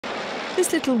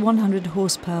This little 100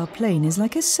 horsepower plane is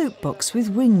like a soapbox with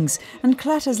wings and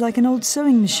clatters like an old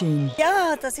sewing machine.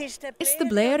 It's the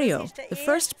Blériot, the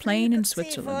first plane in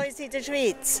Switzerland.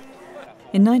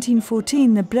 In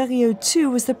 1914, the Blériot II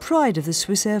was the pride of the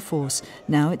Swiss Air Force.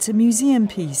 Now it's a museum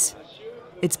piece.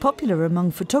 It's popular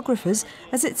among photographers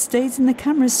as it stays in the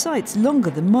camera's sights longer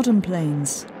than modern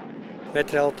planes.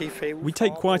 We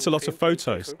take quite a lot of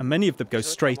photos, and many of them go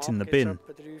straight in the bin.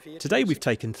 Today we've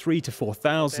taken 3,000 to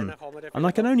 4,000, and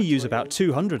I can only use about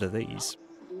 200 of these.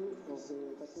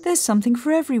 There's something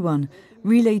for everyone.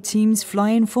 Relay teams fly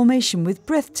in formation with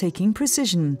breathtaking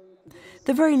precision.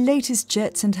 The very latest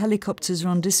jets and helicopters are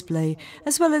on display,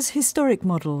 as well as historic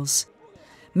models.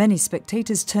 Many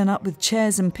spectators turn up with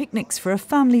chairs and picnics for a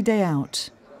family day out.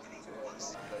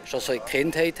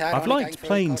 I've liked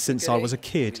planes since I was a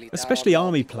kid, especially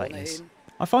army planes.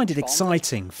 I find it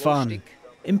exciting, fun,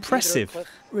 impressive,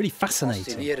 really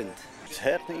fascinating.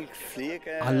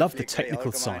 I love the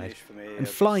technical side and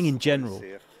flying in general.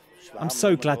 I'm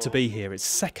so glad to be here, it's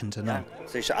second to none.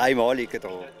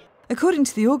 According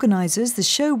to the organisers, the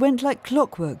show went like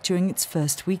clockwork during its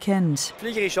first weekend.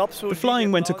 The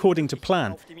flying went according to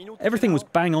plan. Everything was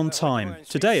bang on time.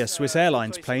 Today a Swiss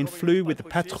Airlines plane flew with the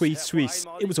Patrouille Suisse.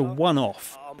 It was a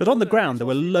one-off. But on the ground there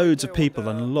were loads of people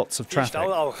and lots of traffic.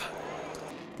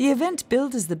 The event,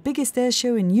 billed as the biggest air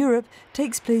show in Europe,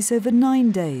 takes place over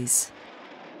 9 days.